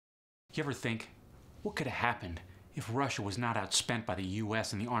You ever think, what could have happened if Russia was not outspent by the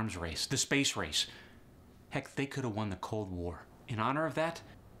US in the arms race, the space race? Heck, they could have won the Cold War. In honor of that,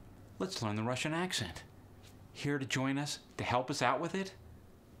 let's learn the Russian accent. Here to join us, to help us out with it,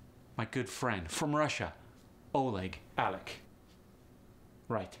 my good friend from Russia, Oleg Alec.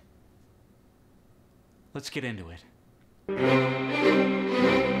 Right. Let's get into it.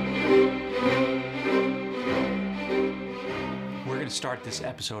 We're going to start this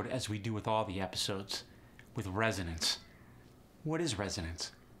episode as we do with all the episodes, with resonance. What is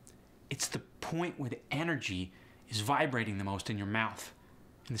resonance? It's the point where the energy is vibrating the most in your mouth.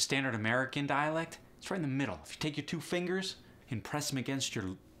 In the standard American dialect, it's right in the middle. If you take your two fingers and press them against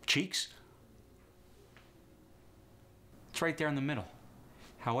your cheeks, it's right there in the middle.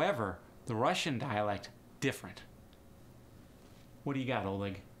 However, the Russian dialect, different. What do you got,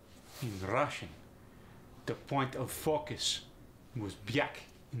 Oleg? In Russian, the point of focus was back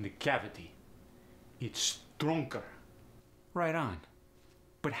in the cavity. It's stronger. Right on.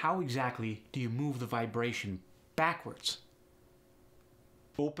 But how exactly do you move the vibration backwards?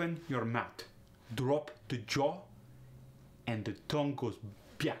 Open your mouth, drop the jaw, and the tongue goes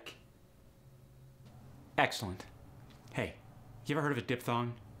back. Excellent. Hey, you ever heard of a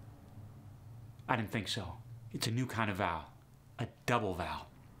diphthong? I didn't think so. It's a new kind of vowel, a double vowel.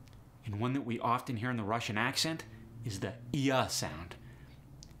 And one that we often hear in the Russian accent is the I sound.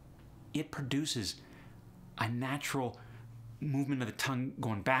 It produces a natural movement of the tongue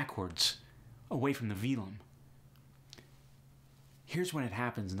going backwards, away from the velum. Here's when it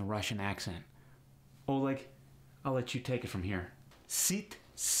happens in the Russian accent. Oleg, I'll let you take it from here. Sit,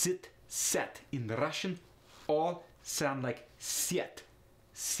 sit, set. In the Russian, all sound like set,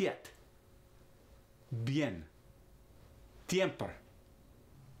 set. Bien. Tiempo.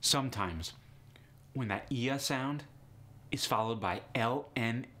 Sometimes, when that I sound is followed by L,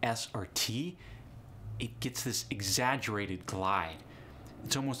 N, S, or T, it gets this exaggerated glide.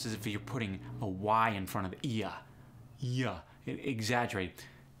 It's almost as if you're putting a Y in front of the I. Yeah, exaggerate.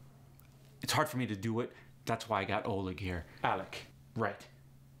 It's hard for me to do it. That's why I got Oleg here. Alec, right.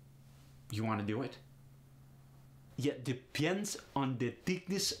 You want to do it? It depends on the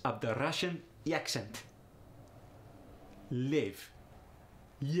thickness of the Russian accent. Live,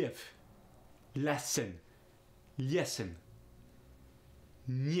 live, lesson, listen,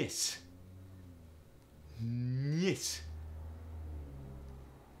 yes, yes,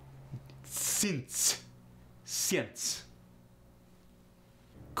 since.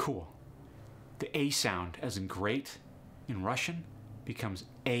 Cool. The A sound, as in great, in Russian, becomes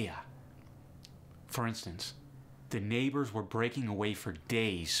aya. For instance, the neighbors were breaking away for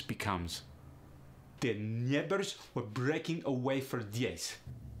days becomes the neighbors were breaking away for days.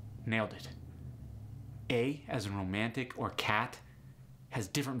 Nailed it. A, as in romantic or cat, has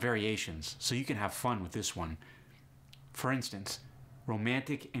different variations, so you can have fun with this one. For instance,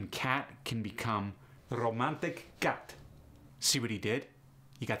 romantic and cat can become romantic cat. See what he did?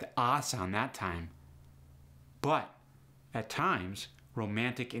 You got the ah sound that time. But at times,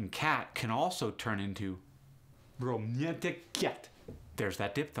 romantic and cat can also turn into romantic cat. There's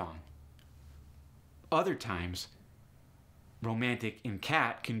that diphthong. Other times, romantic and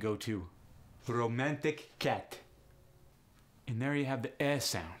cat can go to romantic cat. And there you have the eh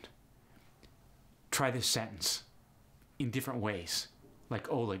sound. Try this sentence in different ways, like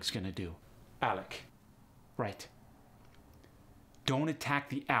Oleg's gonna do. Alec, right. Don't attack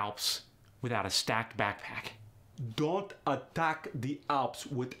the Alps without a stacked backpack. Don't attack the Alps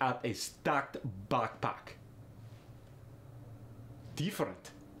without a stacked backpack.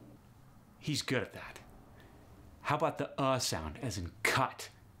 Different. He's good at that. How about the sound, as in cut?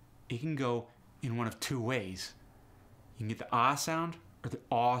 It can go in one of two ways. You can get the sound or the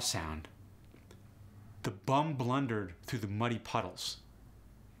aw sound. The bum blundered through the muddy puddles.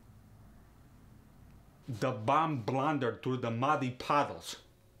 The bum blundered through the muddy puddles.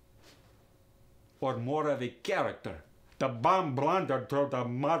 Or more of a character. The bum blundered through the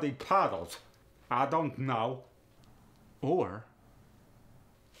muddy puddles. I don't know. Or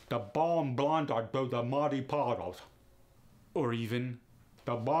the bum blundered through the muddy puddles. Or even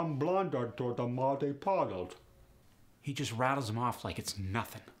the bum blundered through the muddy puddles. He just rattles them off like it's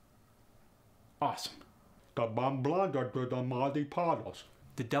nothing. Awesome. The bum blundered through the muddy puddles.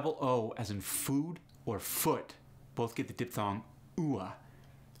 The double O, as in food or foot, both get the diphthong ua,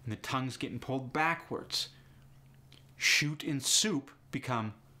 and the tongue's getting pulled backwards. Shoot and soup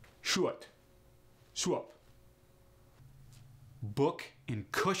become shoot, swoop. Book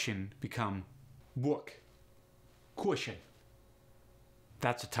and cushion become book, cushion.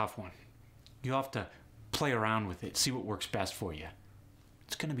 That's a tough one. You'll have to play around with it, see what works best for you.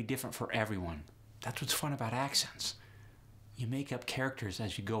 It's going to be different for everyone. That's what's fun about accents. You make up characters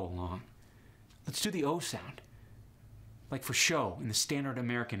as you go along. Let's do the O sound. Like for show in the standard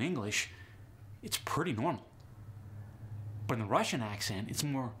American English, it's pretty normal. But in the Russian accent, it's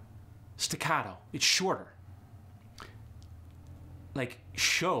more staccato. It's shorter. Like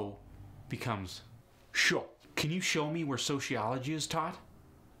show becomes show. Can you show me where sociology is taught?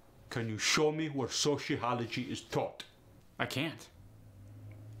 Can you show me where sociology is taught? I can't.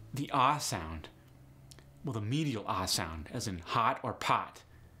 The ah sound, well, the medial ah sound, as in hot or pot.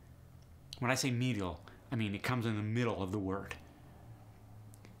 When I say medial, I mean it comes in the middle of the word.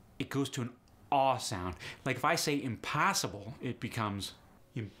 It goes to an ah sound. Like if I say impossible, it becomes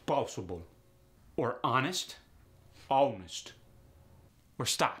impossible. Or honest, honest. Or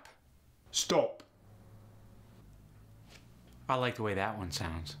stop, stop. I like the way that one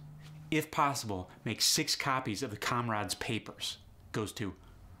sounds. If possible, make 6 copies of the comrade's papers. Goes to,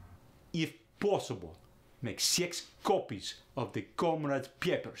 if possible, make 6 copies of the comrade's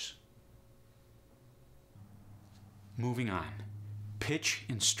papers. Moving on. Pitch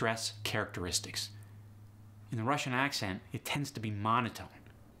and stress characteristics. In the Russian accent, it tends to be monotone.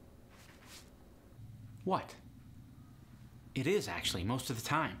 What? It is actually, most of the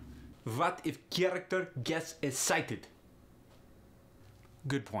time. What if character gets excited?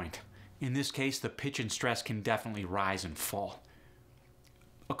 Good point. In this case, the pitch and stress can definitely rise and fall.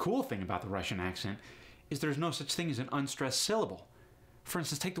 A cool thing about the Russian accent is there's no such thing as an unstressed syllable. For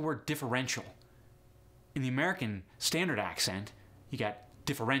instance, take the word differential. In the American standard accent, you got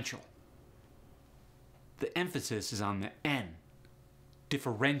differential. The emphasis is on the N.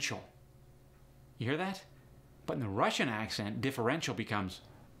 Differential. You hear that? But in the Russian accent, differential becomes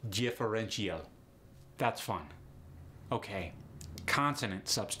differential. That's fun. Okay, consonant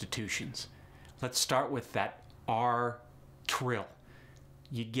substitutions. Let's start with that R trill.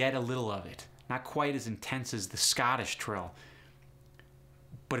 You get a little of it. Not quite as intense as the Scottish trill.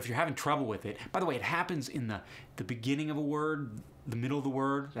 But if you're having trouble with it, by the way, it happens in the beginning of a word, the middle of the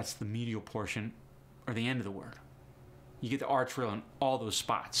word, that's the medial portion, or the end of the word. You get the R trill in all those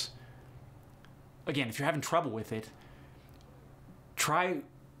spots. Again, if you're having trouble with it, try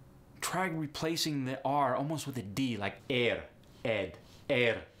replacing the R almost with a D, like air, ed,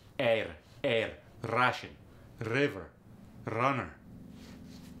 air, Russian, river, runner.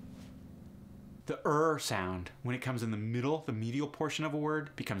 The sound, when it comes in the middle, the medial portion of a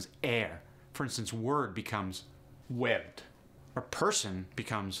word, becomes air. For instance, word becomes word. Or person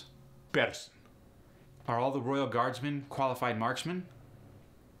becomes person. Are all the Royal Guardsmen qualified marksmen?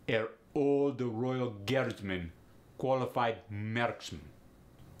 Are all the Royal Guardsmen qualified marksmen?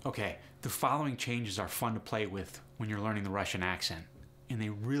 Okay, the following changes are fun to play with when you're learning the Russian accent. And they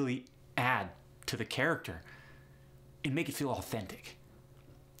really add to the character and make it feel authentic.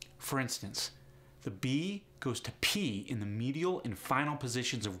 For instance, the B goes to P in the medial and final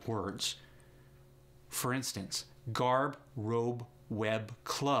positions of words. For instance, garb, robe, web,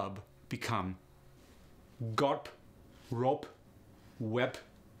 club become garb, robe, web,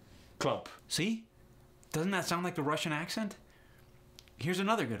 club. See? Doesn't that sound like the Russian accent? Here's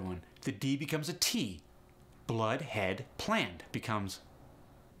another good one. The D becomes a T. Blood, head, plant becomes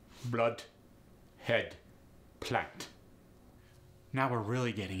blood, head, plant. Now we're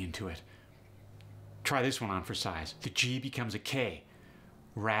really getting into it. Try this one on for size. The G becomes a K.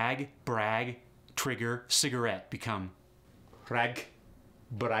 Rag, brag, trigger, cigarette become rag,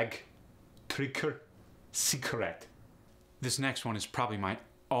 brag, trigger, cigarette. This next one is probably my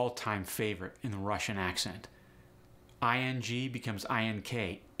all-time favorite in the Russian accent. ING becomes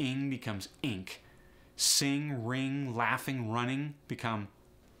INK. Ing becomes ink. Sing, ring, laughing, running become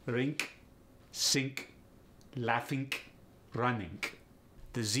rink, sink, laughing, running.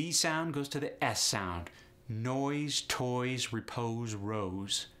 The Z sound goes to the S sound. Noise, toys, repose,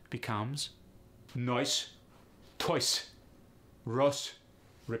 rose becomes noise, toys, rose,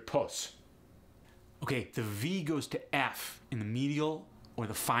 repose. Okay, the V goes to F in the medial or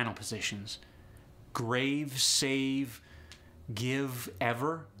the final positions. Grave, save, give,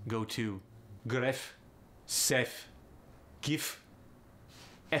 ever go to gref, sef, gif,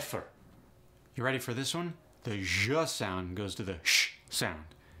 effer. You ready for this one? The J sound goes to the sh sound.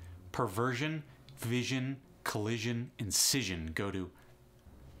 Perversion, vision, collision, incision go to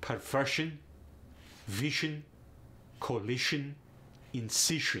perversion, vision, collision,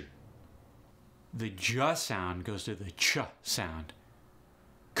 incision. The J sound goes to the ch sound.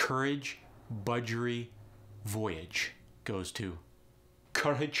 Courage, budgery, voyage goes to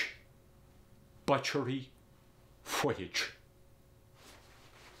courage, butchery, voyage.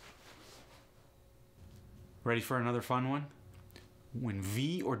 Ready for another fun one? when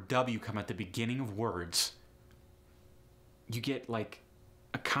V or W come at the beginning of words, you get like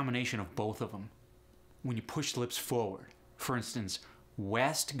a combination of both of them when you push the lips forward. For instance,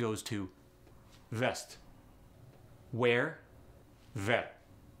 west goes to west. Where, ver.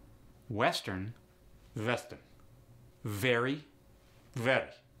 Western, western. Very, very.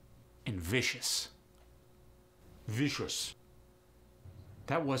 And vicious. Vicious.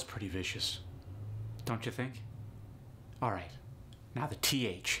 That was pretty vicious, don't you think? All right, now the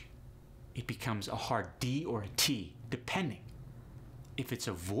TH. It becomes a hard D or a T, depending. If it's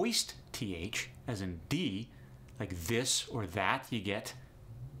a voiced TH, as in D, like this or that, you get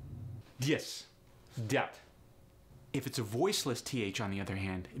this, that. If it's a voiceless TH, on the other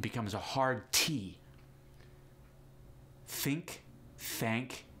hand, it becomes a hard T. Think,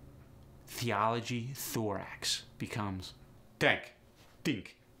 thank, theology, thorax becomes thank,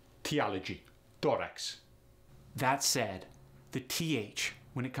 think, theology, thorax. That said, the TH,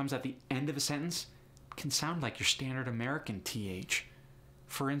 when it comes at the end of a sentence, can sound like your standard American TH.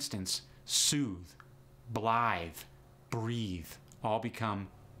 For instance, soothe, blithe, breathe, all become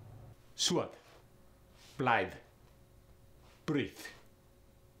soothe, blithe, breathe.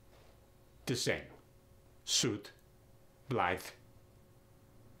 The same. Soothe, blithe,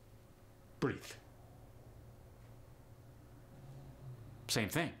 breathe. Same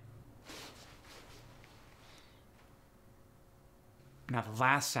thing. Now the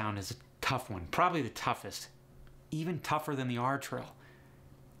last sound is a tough one, probably the toughest, even tougher than the R trill.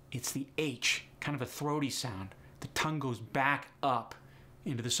 It's the H, kind of a throaty sound. The tongue goes back up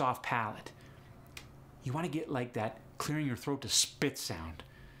into the soft palate. You want to get like that clearing your throat to spit sound.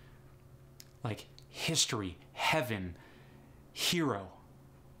 Like history, heaven, hero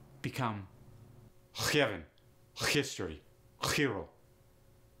become heaven, history, hero.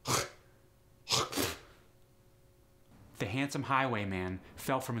 The handsome highwayman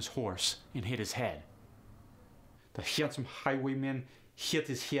fell from his horse and hit his head. The handsome highwayman hit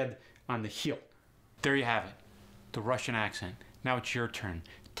his head on the hill. There you have it, the Russian accent. Now it's your turn.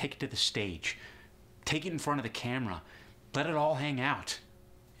 Take it to the stage. Take it in front of the camera. Let it all hang out.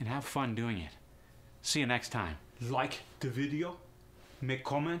 And have fun doing it. See you next time. Like the video, make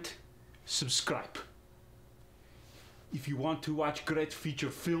comment, subscribe. If you want to watch great feature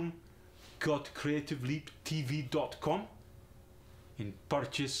film, go to creativeleaptv.com and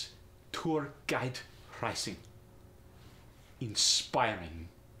purchase Tour Guide Rising. Inspiring,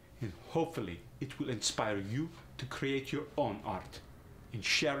 and hopefully it will inspire you to create your own art and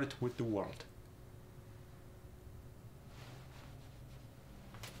share it with the world.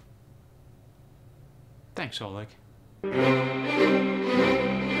 Thanks, Oleg.